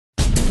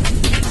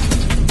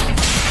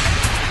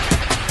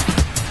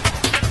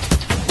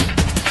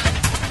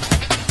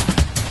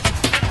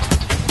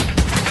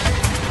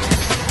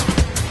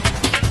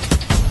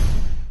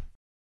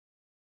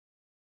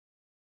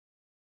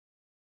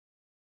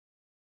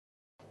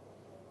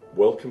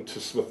Welcome to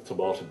Smith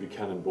Tabata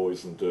Buchanan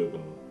Boys in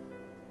Durban.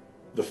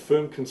 The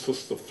firm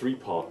consists of three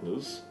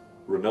partners: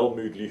 Ronell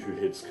Moodley, who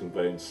heads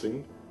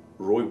conveyancing,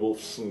 Roy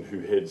Wolfson, who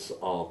heads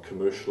our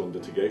commercial and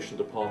litigation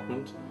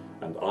department,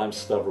 and I'm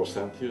Stavros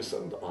Anthios,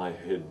 and I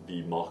head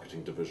the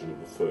marketing division of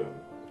the firm.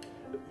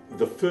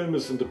 The firm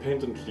is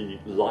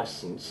independently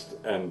licensed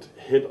and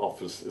head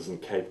office is in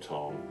Cape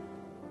Town.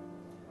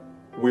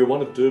 We are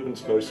one of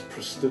Durban's most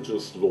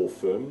prestigious law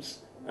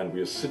firms, and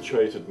we are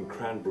situated in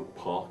Cranbrook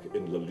Park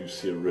in La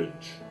Lucia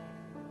Ridge.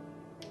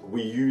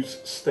 We use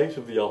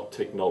state-of-the-art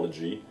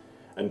technology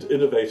and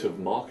innovative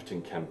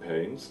marketing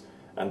campaigns,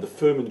 and the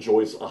firm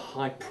enjoys a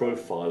high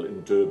profile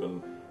in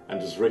Durban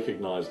and is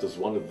recognized as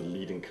one of the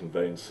leading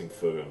conveyancing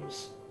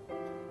firms.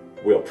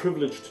 We are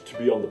privileged to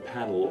be on the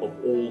panel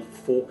of all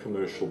 4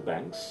 commercial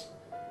banks,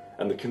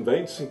 and the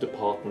conveyancing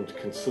department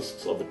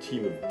consists of a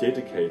team of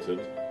dedicated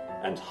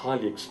and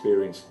highly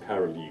experienced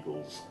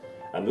paralegals,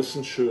 and this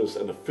ensures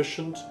an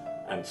efficient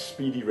and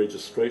speedy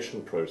registration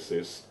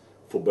process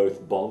for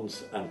both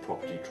bonds and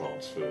property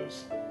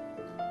transfers.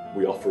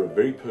 We offer a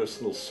very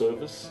personal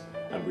service,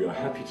 and we are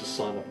happy to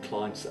sign up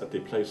clients at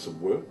their place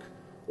of work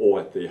or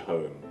at their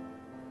home.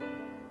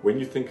 When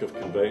you think of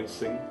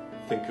conveyancing,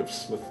 think of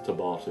Smith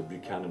Tabata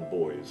Buchanan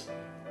Boys.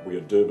 We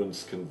are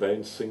Durban's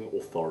conveyancing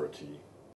authority.